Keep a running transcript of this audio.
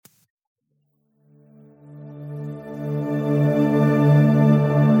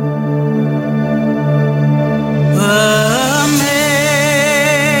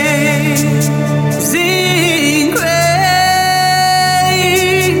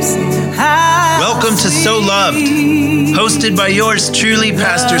So Loved, hosted by yours truly,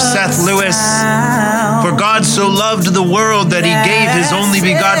 Pastor Seth Lewis. For God so loved the world that he gave his only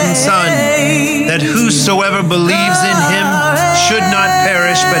begotten Son, that whosoever believes in him should not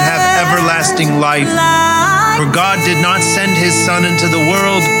perish but have everlasting life. For God did not send his Son into the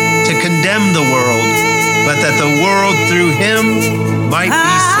world to condemn the world, but that the world through him might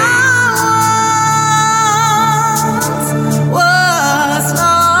be saved.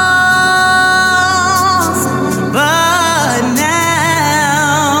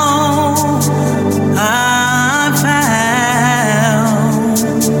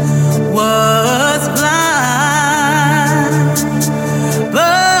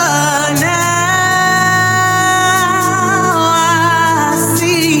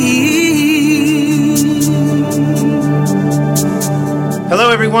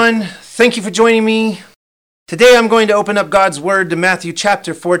 Everyone, thank you for joining me. Today I'm going to open up God's Word to Matthew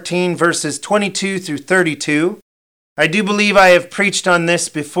chapter 14, verses 22 through 32. I do believe I have preached on this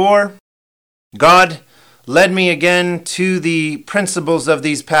before. God led me again to the principles of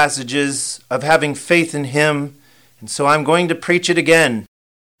these passages of having faith in Him, and so I'm going to preach it again,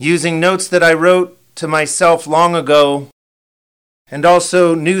 using notes that I wrote to myself long ago, and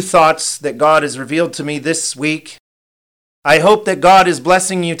also new thoughts that God has revealed to me this week. I hope that God is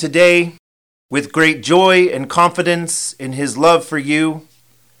blessing you today with great joy and confidence in His love for you.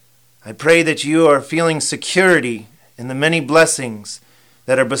 I pray that you are feeling security in the many blessings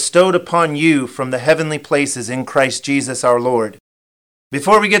that are bestowed upon you from the heavenly places in Christ Jesus our Lord.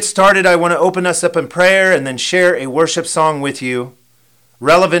 Before we get started, I want to open us up in prayer and then share a worship song with you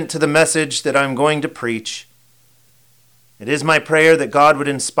relevant to the message that I'm going to preach. It is my prayer that God would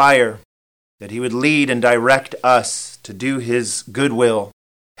inspire, that He would lead and direct us to do His good will.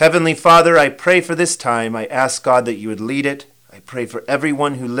 Heavenly Father, I pray for this time. I ask God that you would lead it. I pray for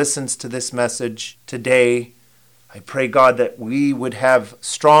everyone who listens to this message today. I pray, God, that we would have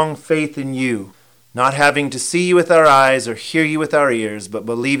strong faith in you, not having to see you with our eyes or hear you with our ears, but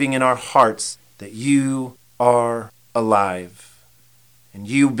believing in our hearts that you are alive. And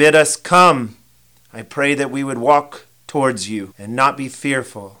you bid us come. I pray that we would walk towards you and not be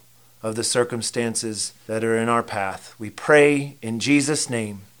fearful of the circumstances that are in our path. We pray in Jesus'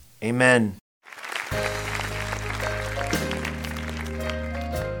 name. Amen.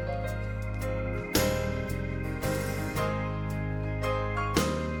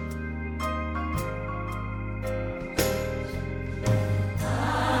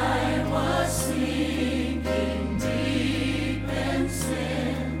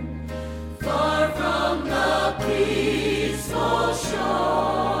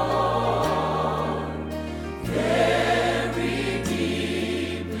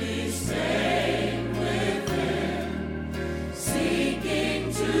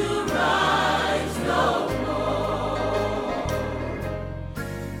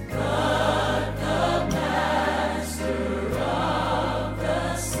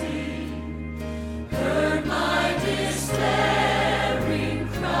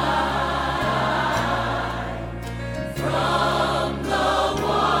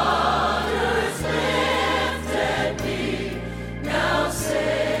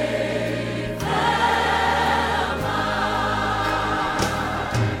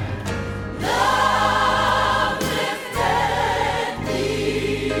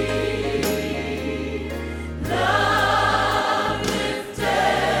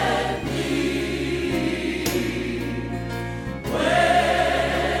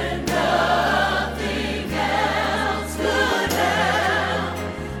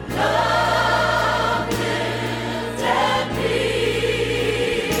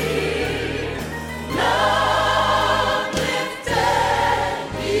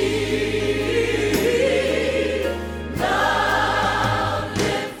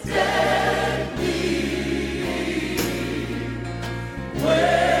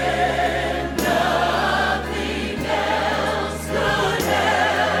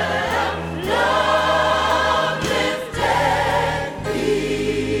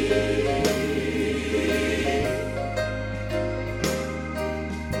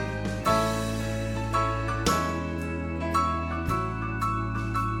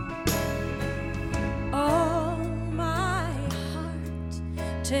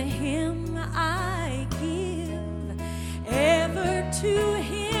 To him I give, ever to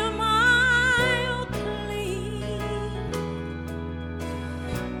him I'll cling.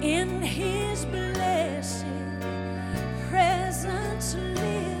 In his blessed presence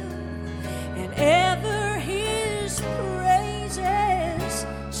live, and ever his praises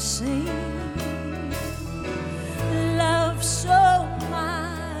sing. Love so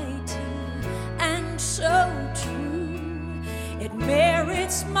mighty and so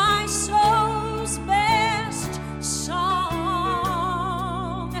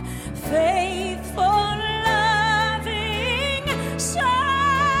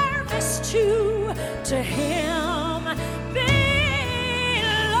you to him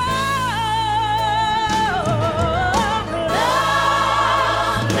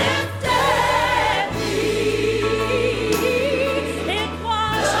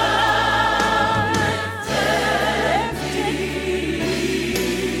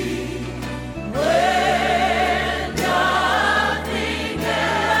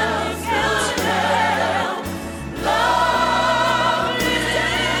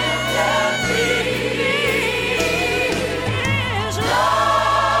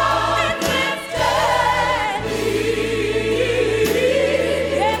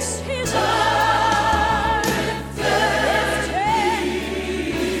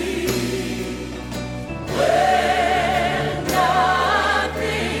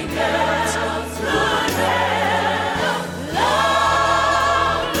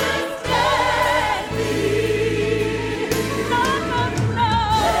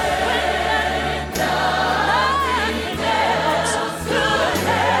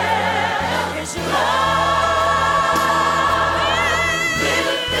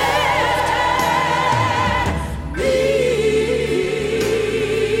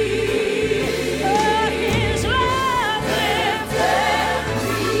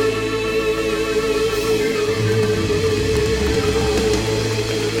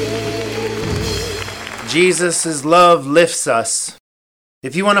Jesus' love lifts us.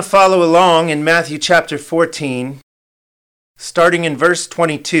 If you want to follow along in Matthew chapter 14, starting in verse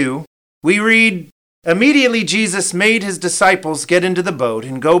 22, we read, "Immediately Jesus made his disciples get into the boat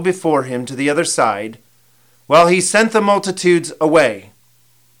and go before him to the other side, while he sent the multitudes away.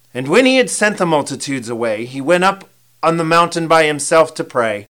 And when he had sent the multitudes away, he went up on the mountain by himself to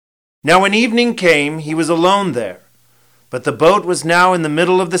pray. Now when evening came, he was alone there. But the boat was now in the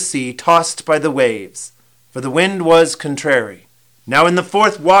middle of the sea, tossed by the waves, for the wind was contrary. Now in the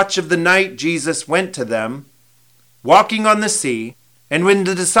fourth watch of the night Jesus went to them, walking on the sea. And when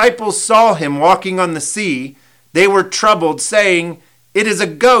the disciples saw him walking on the sea, they were troubled, saying, 'It is a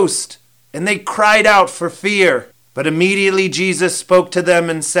ghost!' And they cried out for fear. But immediately Jesus spoke to them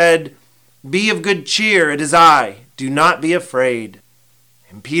and said, 'Be of good cheer, it is I. Do not be afraid.'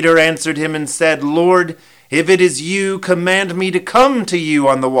 And Peter answered him and said, 'Lord, if it is you, command me to come to you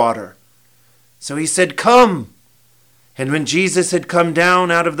on the water.' So he said, 'Come.' And when Jesus had come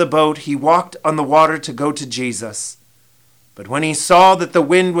down out of the boat, he walked on the water to go to Jesus. But when he saw that the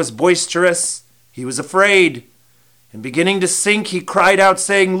wind was boisterous, he was afraid. And beginning to sink, he cried out,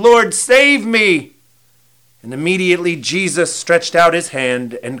 saying, 'Lord, save me!' And immediately Jesus stretched out his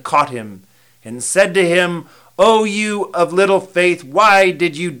hand and caught him, and said to him, 'O you of little faith, why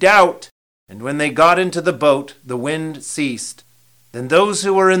did you doubt?' And when they got into the boat, the wind ceased. Then those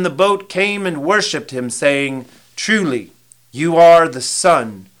who were in the boat came and worshipped him, saying, 'Truly, you are the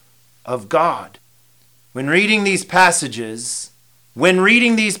Son of God.'" When reading these passages, and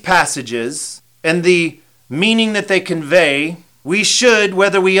the meaning that they convey, we should,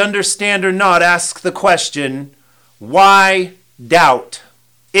 whether we understand or not, ask the question, why doubt?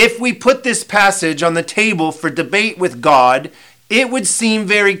 If we put this passage on the table for debate with God, it would seem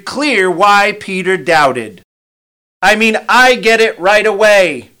very clear why Peter doubted. I mean, I get it right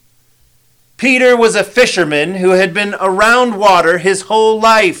away. Peter was a fisherman who had been around water his whole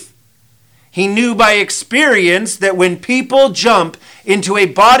life. He knew by experience that when people jump into a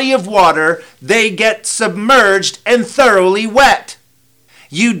body of water, they get submerged and thoroughly wet.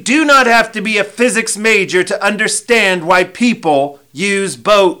 You do not have to be a physics major to understand why people use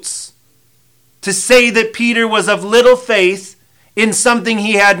boats. To say that Peter was of little faith in something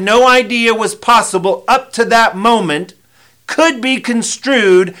he had no idea was possible up to that moment could be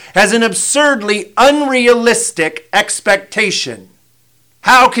construed as an absurdly unrealistic expectation.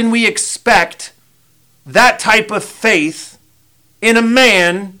 How can we expect that type of faith in a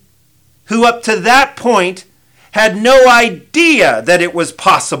man who up to that point had no idea that it was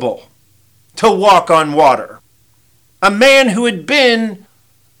possible to walk on water? A man who had been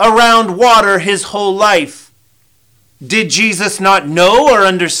around water his whole life. Did Jesus not know or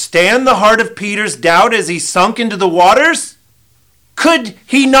understand the heart of Peter's doubt as he sunk into the waters? Could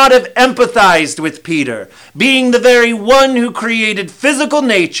he not have empathized with Peter, being the very one who created physical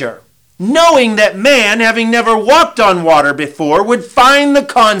nature, knowing that man, having never walked on water before, would find the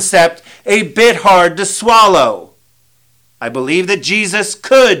concept a bit hard to swallow? I believe that Jesus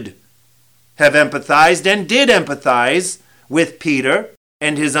could have empathized and did empathize with Peter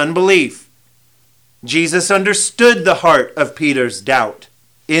and his unbelief. Jesus understood the heart of Peter's doubt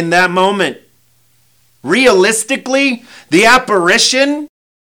in that moment. Realistically, the apparition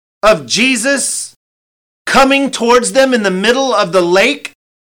of Jesus coming towards them in the middle of the lake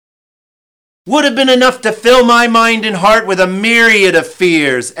would have been enough to fill my mind and heart with a myriad of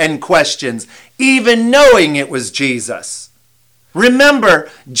fears and questions, even knowing it was Jesus. Remember,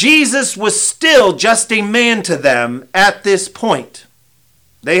 Jesus was still just a man to them at this point.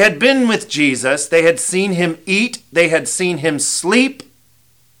 They had been with Jesus. They had seen him eat. They had seen him sleep.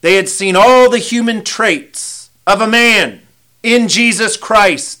 They had seen all the human traits of a man in Jesus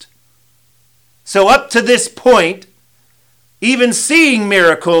Christ. So up to this point, even seeing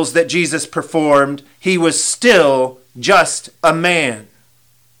miracles that Jesus performed, he was still just a man.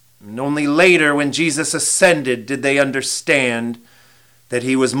 And only later, when Jesus ascended, did they understand that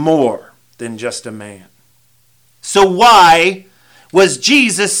he was more than just a man. So why was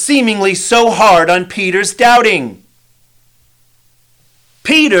Jesus seemingly so hard on Peter's doubting?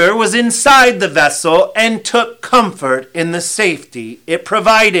 Peter was inside the vessel and took comfort in the safety it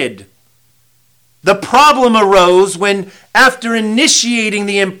provided. The problem arose when, after initiating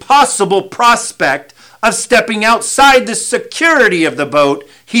the impossible prospect of stepping outside the security of the boat,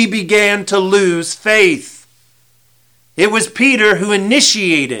 he began to lose faith. It was Peter who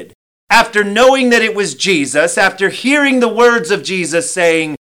initiated, after knowing that it was Jesus, after hearing the words of Jesus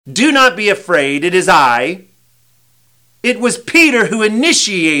saying, "Do not be afraid, it is I." It was Peter who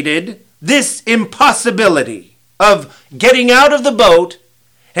initiated this impossibility of getting out of the boat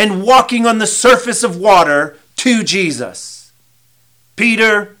and walking on the surface of water to Jesus.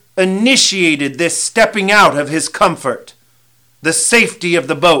 Peter initiated this stepping out of his comfort, the safety of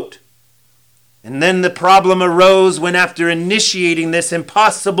the boat. And then the problem arose when, after initiating this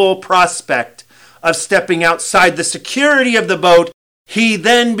impossible prospect of stepping outside the security of the boat, he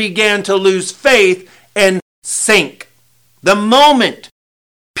then began to lose faith and sink. The moment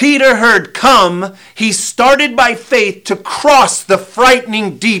Peter heard "come," he started by faith to cross the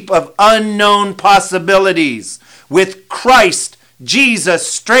frightening deep of unknown possibilities with Christ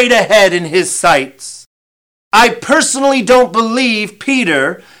Jesus straight ahead in his sights. I personally don't believe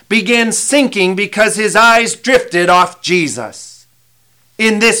Peter began sinking because his eyes drifted off Jesus.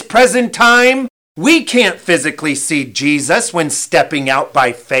 In this present time, we can't physically see Jesus when stepping out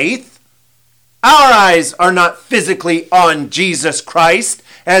by faith. Our eyes are not physically on Jesus Christ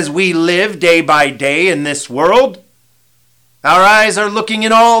as we live day by day in this world. Our eyes are looking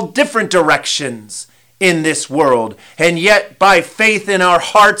in all different directions in this world, and yet by faith in our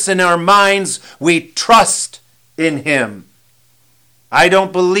hearts and our minds, we trust in him. I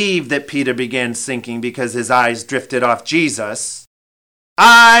don't believe that Peter began sinking because his eyes drifted off Jesus.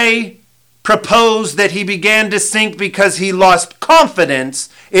 I propose that he began to sink because he lost confidence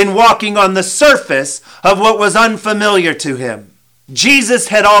in walking on the surface of what was unfamiliar to him. Jesus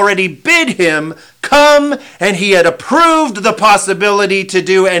had already bid him come, and he had approved the possibility to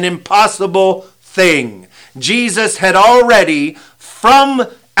do an impossible thing. Jesus had already, from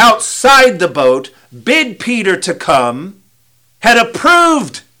outside the boat, bid Peter to come, had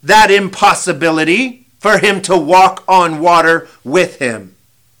approved that impossibility for him to walk on water with him.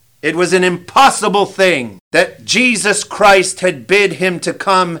 It was an impossible thing that Jesus Christ had bid him to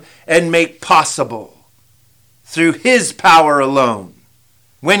come and make possible through his power alone.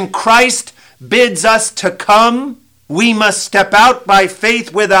 When Christ bids us to come, we must step out by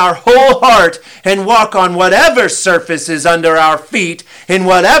faith with our whole heart and walk on whatever surface is under our feet in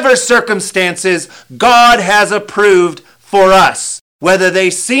whatever circumstances God has approved for us, whether they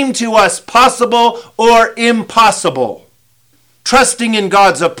seem to us possible or impossible. Trusting in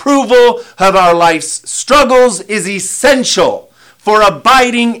God's approval of our life's struggles is essential for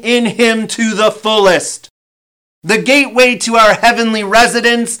abiding in him to the fullest. The gateway to our heavenly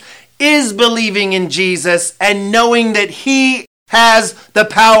residence is believing in Jesus and knowing that he has the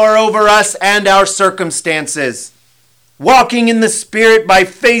power over us and our circumstances. Walking in the Spirit by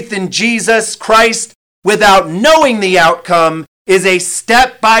faith in Jesus Christ without knowing the outcome is a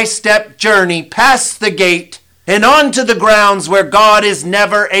step-by-step journey past the gate and onto the grounds where God is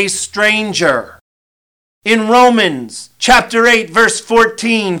never a stranger. In Romans chapter 8, verse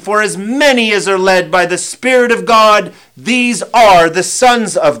 14, "For as many as are led by the Spirit of God, these are the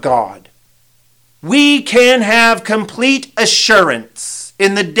sons of God." We can have complete assurance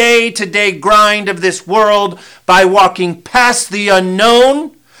in the day-to-day grind of this world by walking past the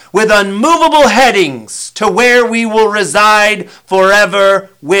unknown with unmovable headings to where we will reside forever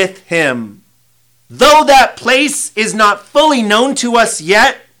with him. Though that place is not fully known to us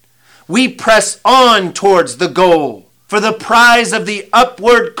yet, we press on towards the goal for the prize of the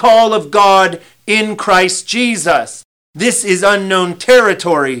upward call of God in Christ Jesus. This is unknown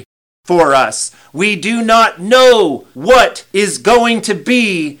territory for us. We do not know what is going to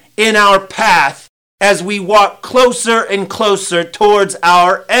be in our path as we walk closer and closer towards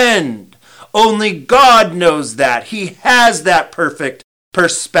our end. Only God knows that. He has that perfect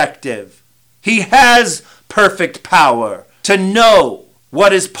perspective. He has perfect power to know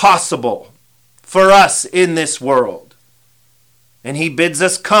what is possible for us in this world. And he bids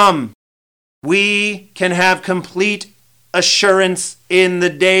us come. We can have complete assurance in the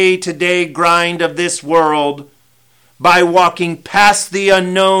day-to-day grind of this world by walking past the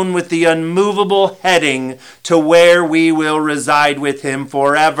unknown with the unmovable heading to where we will reside with him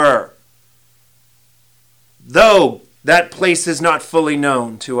forever. Though that place is not fully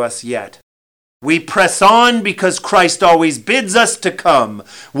known to us yet, we press on because Christ always bids us to come.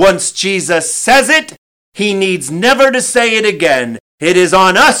 Once Jesus says it, he needs never to say it again. It is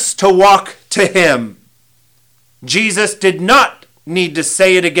on us to walk to him. Jesus did not need to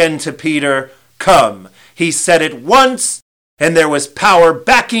say it again to Peter, come. He said it once, and there was power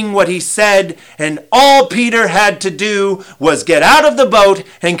backing what he said, and all Peter had to do was get out of the boat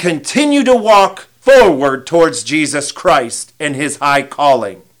and continue to walk forward towards Jesus Christ and his high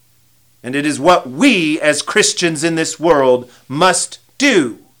calling. And it is what we as Christians in this world must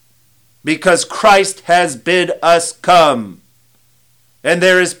do, because Christ has bid us come. And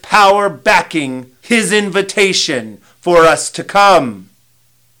there is power backing his invitation for us to come.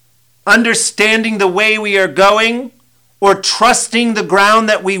 Understanding the way we are going or trusting the ground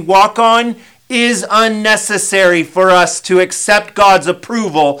that we walk on is unnecessary for us to accept God's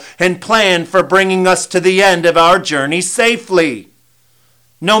approval and plan for bringing us to the end of our journey safely.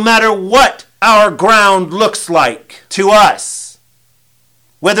 No matter what our ground looks like to us,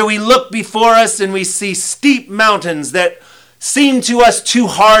 whether we look before us and we see steep mountains that seem to us too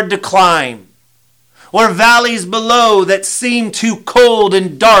hard to climb, or valleys below that seem too cold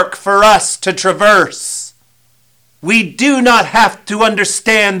and dark for us to traverse, we do not have to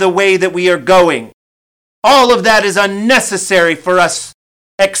understand the way that we are going. All of that is unnecessary for us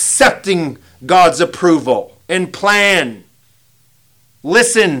accepting God's approval and plan.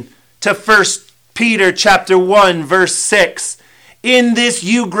 Listen to 1 Peter chapter 1, verse 6. In this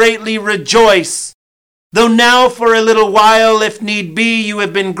you greatly rejoice, though now for a little while, if need be, you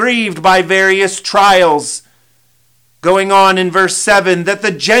have been grieved by various trials. Going on in verse 7, that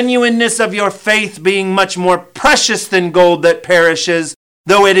the genuineness of your faith being much more precious than gold that perishes,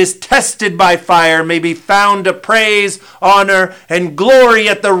 though it is tested by fire, may be found to praise, honor, and glory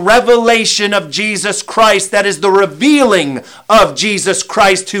at the revelation of Jesus Christ. That is the revealing of Jesus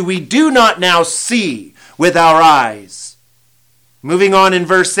Christ, who we do not now see with our eyes. Moving on in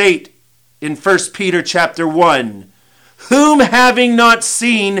verse 8, in 1 Peter chapter 1, whom having not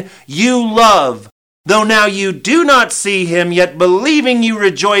seen, you love, though now you do not see him, yet believing you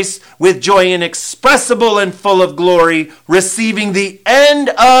rejoice with joy inexpressible and full of glory, receiving the end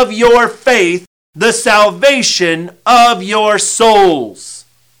of your faith, the salvation of your souls.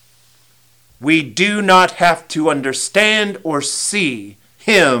 We do not have to understand or see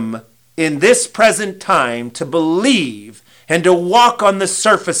him in this present time to believe and to walk on the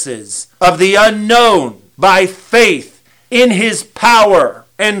surfaces of the unknown by faith in his power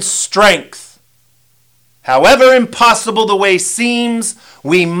and strength. However impossible the way seems,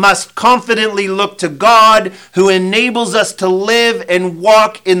 we must confidently look to God, who enables us to live and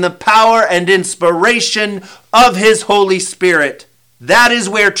walk in the power and inspiration of his Holy Spirit. That is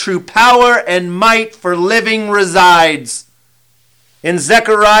where true power and might for living resides. In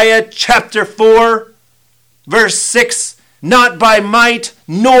Zechariah chapter 4, verse 6, not by might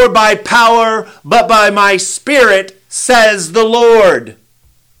nor by power, but by my Spirit, says the Lord.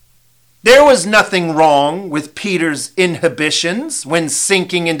 There was nothing wrong with Peter's inhibitions when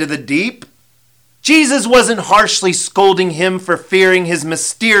sinking into the deep. Jesus wasn't harshly scolding him for fearing his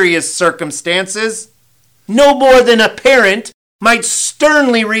mysterious circumstances. No more than a parent might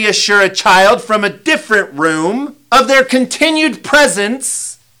sternly reassure a child from a different room of their continued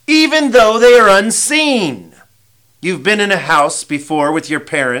presence, even though they are unseen. You've been in a house before with your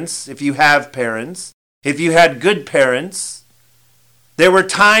parents, if you have parents, if you had good parents. There were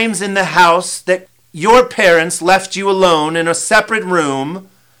times in the house that your parents left you alone in a separate room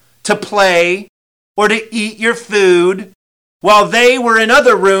to play or to eat your food while they were in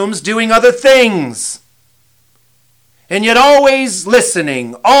other rooms doing other things. And yet always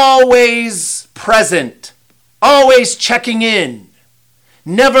listening, always present, always checking in.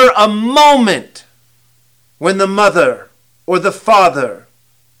 Never a moment when the mother or the father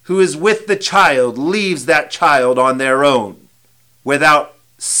who is with the child leaves that child on their own, without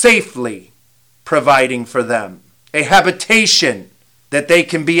safely providing for them a habitation that they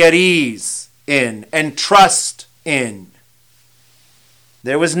can be at ease in and trust in.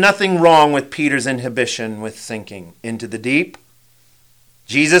 There was nothing wrong with Peter's inhibition with sinking into the deep.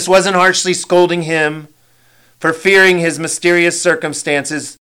 Jesus wasn't harshly scolding him for fearing his mysterious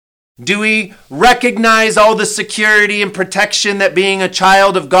circumstances. Do we recognize all the security and protection that being a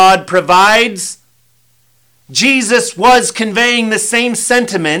child of God provides? Jesus was conveying the same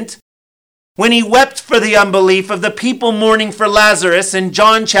sentiment when he wept for the unbelief of the people mourning for Lazarus in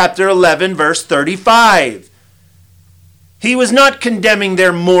John chapter 11, verse 35. He was not condemning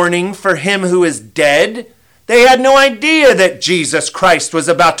their mourning for him who is dead. They had no idea that Jesus Christ was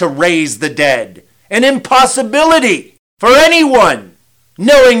about to raise the dead. An impossibility for anyone,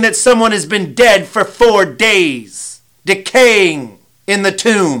 knowing that someone has been dead for 4 days, decaying in the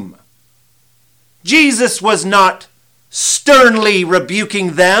tomb. Jesus was not sternly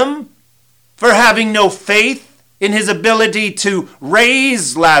rebuking them for having no faith in his ability to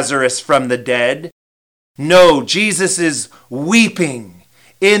raise Lazarus from the dead. No, Jesus' weeping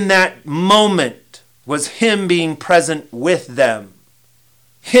in that moment was him being present with them,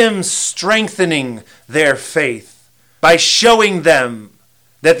 him strengthening their faith by showing them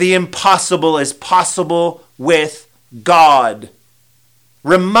that the impossible is possible with God,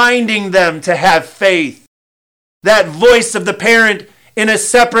 reminding them to have faith. That voice of the parent in a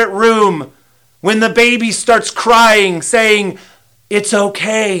separate room when the baby starts crying, saying, "It's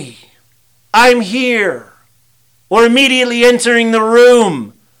okay, I'm here," or immediately entering the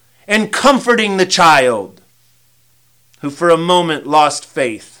room and comforting the child who for a moment lost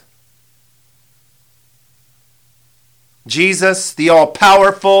faith. Jesus, the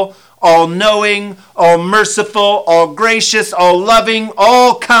all-powerful, all-knowing, all-merciful, all-gracious, all-loving,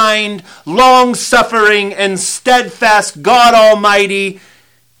 all-kind, long-suffering, and steadfast God Almighty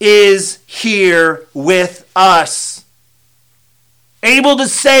is here with us, able to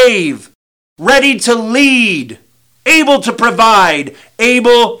save, ready to lead, able to provide,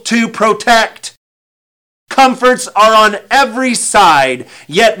 able to protect. Comforts are on every side,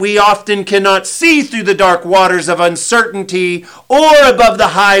 yet we often cannot see through the dark waters of uncertainty or above the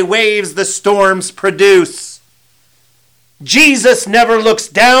high waves the storms produce. Jesus never looks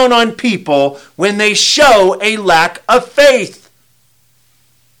down on people when they show a lack of faith.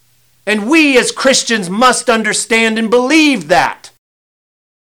 And we as Christians must understand and believe that.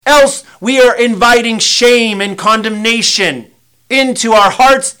 Else we are inviting shame and condemnation into our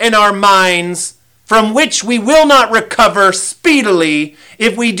hearts and our minds, from which we will not recover speedily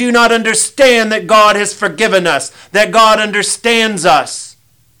if we do not understand that God has forgiven us, that God understands us,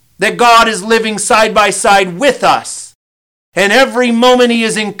 that God is living side by side with us. And every moment he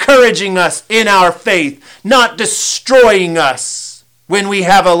is encouraging us in our faith, not destroying us when we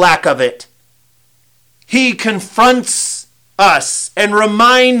have a lack of it. He confronts us and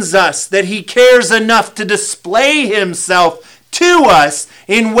reminds us that he cares enough to display himself to us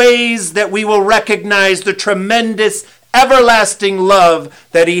in ways that we will recognize the tremendous, everlasting love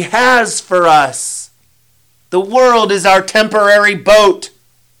that he has for us. The world is our temporary boat,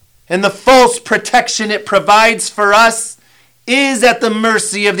 and the false protection it provides for us is at the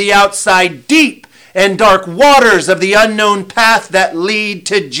mercy of the outside deep and dark waters of the unknown path that lead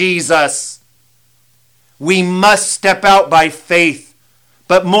to Jesus. We must step out by faith.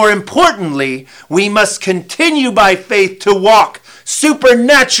 But more importantly, we must continue by faith to walk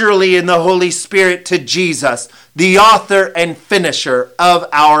supernaturally in the Holy Spirit to Jesus, the author and finisher of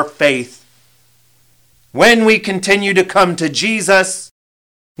our faith. When we continue to come to Jesus,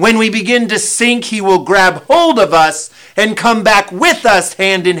 when we begin to sink, he will grab hold of us and come back with us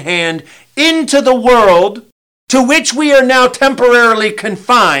hand in hand into the world to which we are now temporarily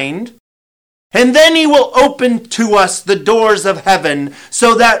confined. And then he will open to us the doors of heaven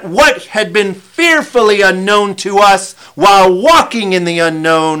so that what had been fearfully unknown to us while walking in the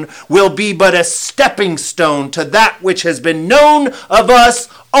unknown will be but a stepping stone to that which has been known of us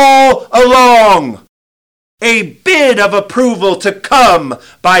all along. A bid of approval to come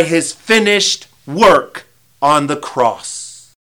by his finished work on the cross.